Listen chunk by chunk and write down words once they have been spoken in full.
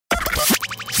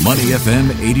Money FM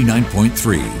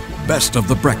 89.3, best of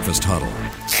the breakfast huddle.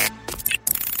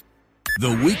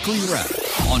 The weekly wrap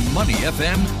on Money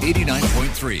FM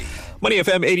 89.3. Money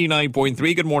FM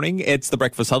 89.3. Good morning. It's the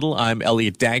Breakfast Huddle. I'm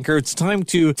Elliot Danker. It's time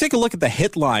to take a look at the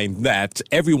headline that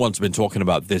everyone's been talking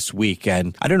about this week.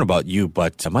 And I don't know about you,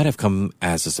 but it might have come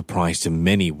as a surprise to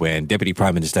many when Deputy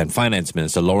Prime Minister and Finance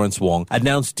Minister Lawrence Wong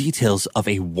announced details of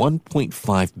a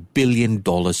 $1.5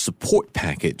 billion support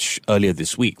package earlier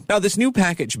this week. Now, this new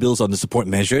package builds on the support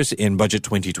measures in Budget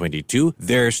 2022.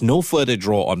 There's no further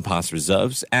draw on past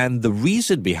reserves. And the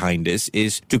reason behind this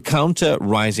is to counter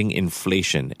rising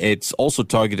inflation. It's also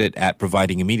targeted at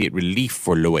providing immediate relief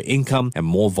for lower income and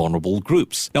more vulnerable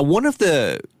groups. Now, one of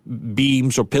the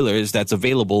beams or pillars that's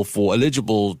available for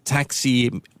eligible taxi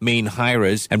main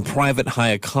hirers and private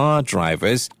hire car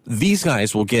drivers, these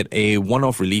guys will get a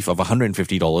one-off relief of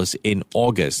 $150 in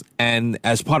August. And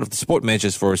as part of the support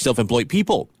measures for self-employed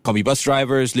people, combi bus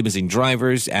drivers, limousine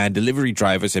drivers, and delivery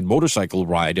drivers and motorcycle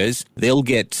riders, they'll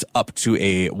get up to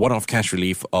a one-off cash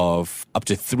relief of up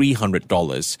to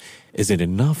 $300. Is it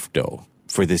enough, though,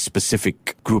 for this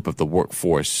specific group of the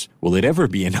workforce? Will it ever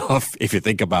be enough if you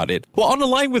think about it? Well, on the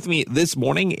line with me this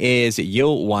morning is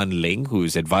Yeo Wan Ling,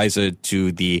 who's advisor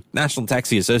to the National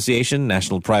Taxi Association,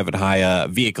 National Private Hire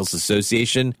Vehicles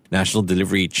Association, National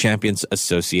Delivery Champions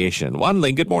Association. Wan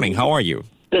Ling, good morning. How are you?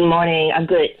 Good morning. I'm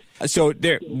good. So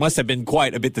there must have been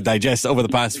quite a bit to digest over the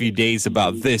past few days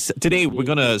about this. Today, we're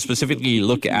going to specifically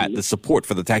look at the support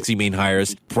for the taxi main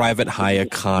hires, private hire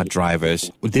car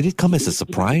drivers. Did it come as a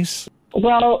surprise?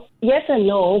 Well, yes and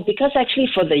no, because actually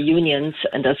for the unions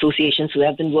and the associations, we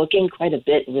have been working quite a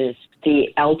bit with the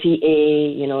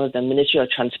LTA, the Ministry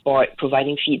of Transport,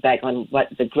 providing feedback on what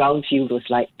the ground field was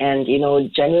like. And,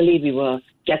 generally we were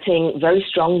getting very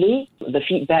strongly the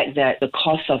feedback that the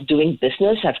costs of doing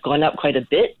business have gone up quite a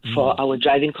bit for our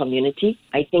driving community.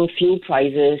 I think fuel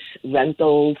prices,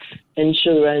 rentals,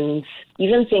 insurance,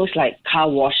 even things like car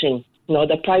washing,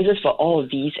 the prices for all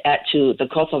of these add to the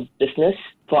cost of business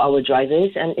for our drivers,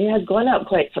 and it has gone up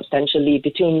quite substantially,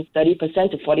 between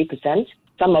 30% to 40%.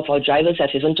 Some of our drivers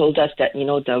have even told us that,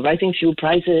 the rising fuel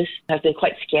prices have been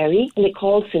quite scary, and it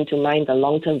calls into mind the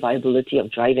long-term viability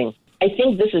of driving. I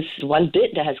think this is one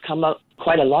bit that has come up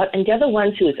quite a lot, and the other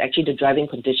one too is actually the driving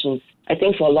conditions. I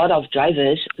think for a lot of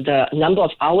drivers, the number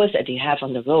of hours that they have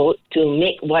on the road to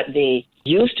make what they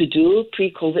used to do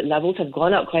pre-COVID levels have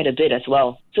gone up quite a bit as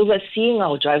well. So we're seeing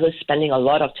our drivers spending a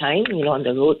lot of time, on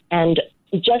the road, and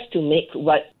just to make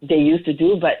what they used to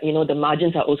do, but, the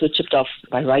margins are also chipped off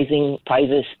by rising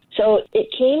prices. So it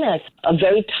came as a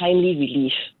very timely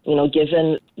relief,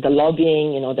 given the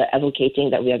lobbying, the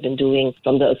advocating that we have been doing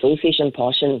from the association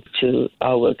portion to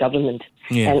our government.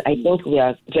 Yeah. And I think we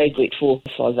are very grateful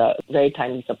for the very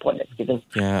timely support that's given.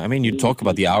 Yeah, you talk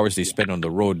about the hours they spend on the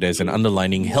road. There's an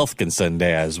underlying health concern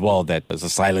there as well that is a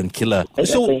silent killer.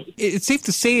 Exactly. So it's safe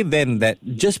to say then that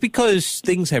just because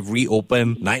things have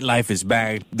reopened, nightlife is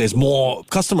back, there's more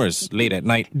customers late at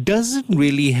night, doesn't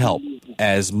really help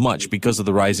as much because of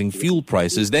the rising fuel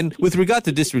prices. Then with regard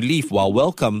to this relief, while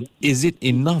welcome, is it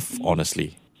enough,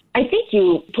 honestly? I think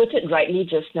you put it rightly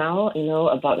just now,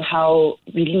 about how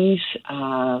reliefs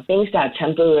are things that are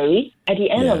temporary. At the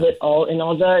end of it all, in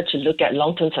order to look at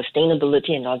long-term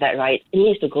sustainability and all that, right, it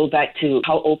needs to go back to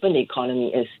how open the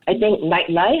economy is. I think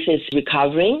nightlife is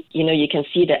recovering. You can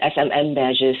see the SMM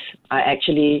measures are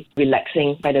actually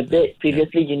relaxing quite a bit.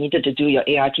 Previously, you needed to do your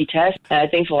ART test. And I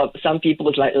think for some people,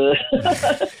 it's like,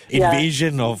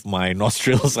 Invasion of my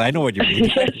nostrils. I know what you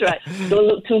mean. That's right. Don't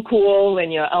look too cool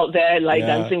when you're out there,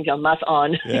 dancing with your mask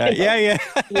on. Yeah.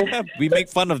 We make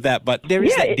fun of that, but there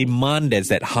is that demand, there's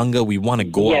that hunger. We want to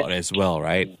go out as well,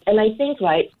 right? And I think,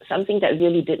 something that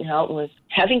really did help was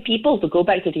having people to go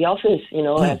back to the office,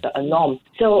 as a norm.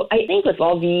 So I think with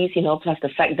all these, plus the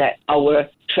fact that our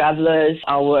travelers,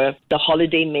 the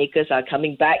holiday makers are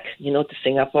coming back, to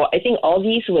Singapore, I think all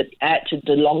these would add to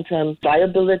the long-term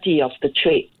viability of the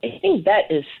trade. I think that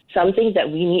is something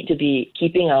that we need to be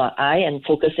keeping our eye and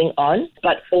focusing on.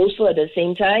 But also at the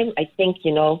same time, I think,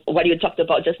 what you talked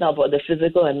about just now about the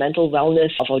physical and mental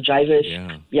wellness of our drivers,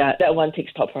 that one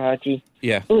takes top priority.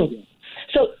 Yeah.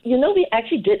 So, we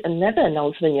actually did another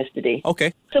announcement yesterday.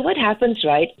 Okay. So what happens,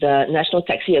 right, the National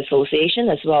Taxi Association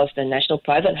as well as the National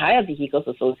Private Hire Vehicles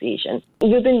Association,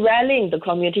 we've been rallying the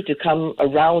community to come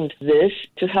around this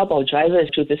to help our drivers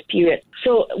through this period.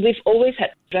 So we've always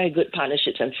had very good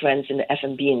partnerships and friends in the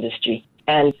F&B industry.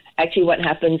 And actually what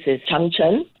happens is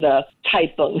Changchun, the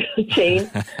Tai Peng chain,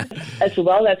 as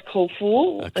well as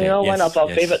Kofu, one of our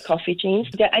favorite coffee chains,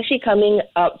 they're actually coming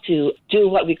up to do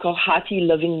what we call hearty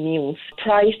living meals,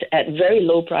 priced at very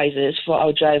low prices for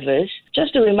our drivers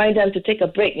just to remind them to take a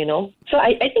break, So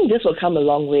I think this will come a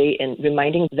long way in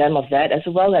reminding them of that, as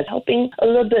well as helping a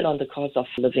little bit on the cost of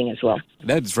living as well.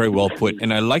 That's very well put.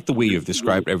 And I like the way you've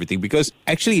described everything, because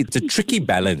actually it's a tricky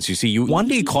balance. You see, you want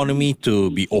the economy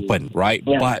to be open, right?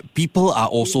 Yeah. But people are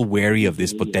also wary of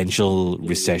this potential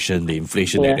recession, the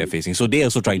inflation that they're facing. So they're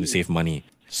also trying to save money.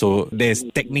 So there's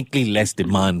technically less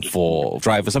demand for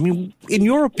drivers. I mean, in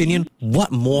your opinion,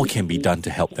 what more can be done to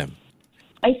help them?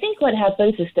 I think what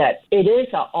happens is that it is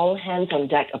an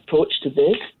all-hands-on-deck approach to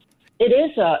this. It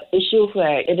is an issue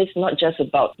where it is not just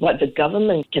about what the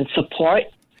government can support,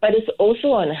 but it's also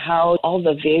on how all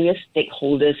the various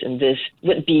stakeholders in this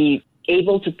would be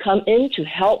able to come in to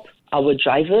help our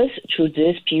drivers through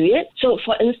this period. So,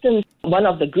 for instance, one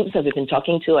of the groups that we've been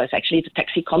talking to is actually the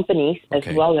taxi companies as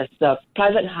well as the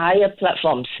private hire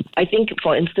platforms. I think,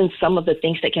 for instance, some of the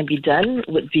things that can be done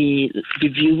would be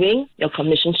reviewing your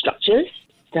commission structures,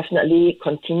 definitely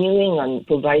continuing on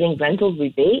providing rental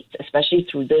rebates, especially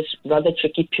through this rather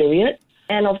tricky period.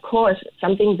 And of course,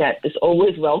 something that is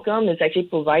always welcome is actually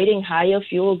providing higher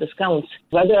fuel discounts,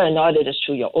 whether or not it is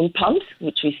through your own pumps,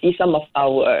 which we see some of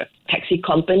our taxi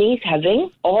companies having,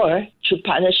 or through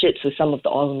partnerships with some of the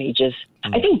oil majors.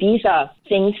 I think these are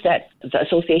things that the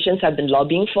associations have been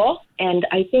lobbying for. And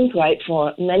I think,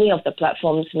 for many of the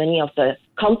platforms, many of the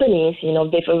companies,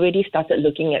 they've already started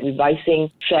looking at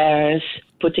revising fares,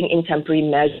 putting in temporary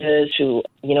measures to,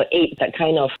 aid that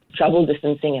kind of travel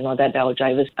distancing and all that our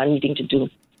drivers are needing to do.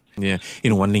 Yeah.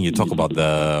 One thing you talk about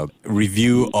the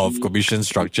review of commission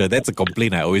structure. That's a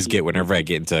complaint I always get whenever I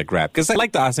get into a Grab. Because I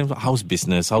like to ask them, how's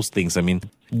business? How's things? I mean,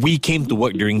 we came to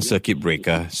work during circuit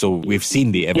breaker, so we've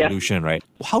seen the evolution, right?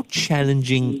 How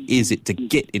challenging is it to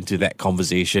get into that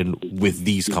conversation with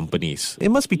these companies? It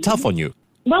must be tough on you.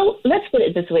 Well, let's put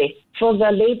it this way. For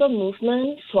the labor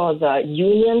movement, for the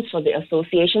unions, for the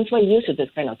associations, we're used to this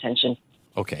kind of tension.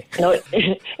 Okay.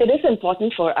 It is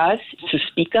important for us to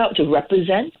speak out, to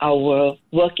represent our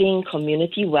working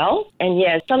community well. And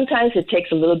yes, sometimes it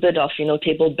takes a little bit of,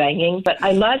 table banging. But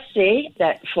I must say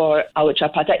that for our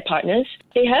tripartite partners,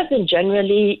 they have been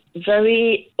generally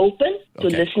very open to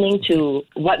listening to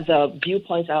what the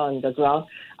viewpoints are on the ground.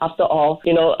 After all,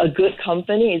 a good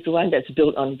company is one that's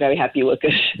built on very happy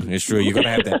workers. It's true. You've got to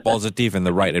have that positive and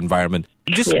the right environment.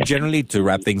 Just generally to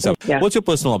wrap things up, what's your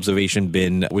personal observation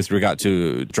been with regard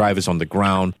to drivers on the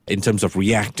ground in terms of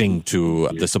reacting to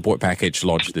the support package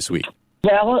launched this week?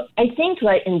 Well, I think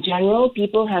in general,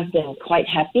 people have been quite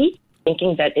happy,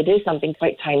 thinking that it is something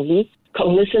quite timely,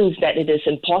 cognizance that it is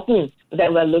important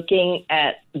that we're looking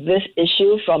at this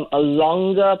issue from a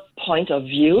longer point of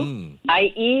view,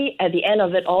 i.e., at the end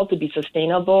of it all, to be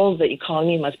sustainable, the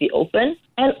economy must be open.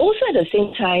 And also at the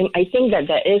same time, I think that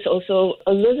there is also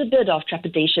a little bit of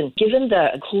trepidation, given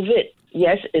the COVID,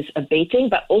 yes, is abating,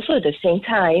 but also at the same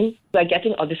time, we're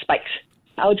getting all the spikes.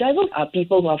 Our drivers are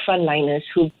people who are frontliners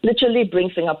who literally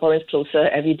bring Singaporeans closer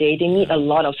every day. They meet a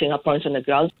lot of Singaporeans on the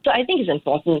ground. So I think it's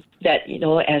important that,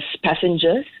 as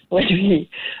passengers, when we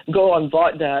go on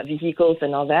board the vehicles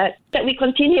and all that, that we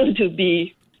continue to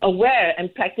be aware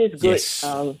and practice good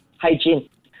hygiene.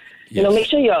 Yes. Make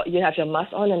sure you have your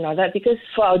mask on and all that, because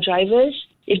for our drivers,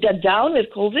 if they're down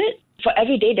with COVID, for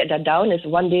every day that they're down is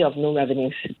one day of no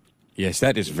revenues. Yes,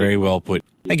 that is very well put.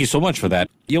 Thank you so much for that.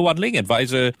 Yeo Wan Ling,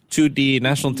 advisor to the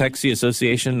National Taxi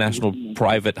Association, National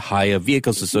Private Hire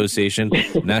Vehicles Association,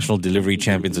 National Delivery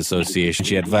Champions Association.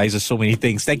 She advises so many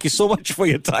things. Thank you so much for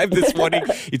your time this morning.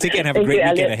 You take care and have a great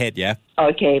weekend ahead, yeah?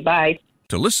 Okay, bye.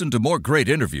 To listen to more great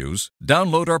interviews,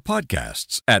 download our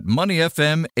podcasts at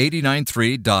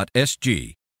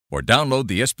moneyfm893.sg or download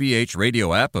the SPH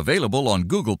radio app available on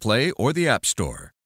Google Play or the App Store.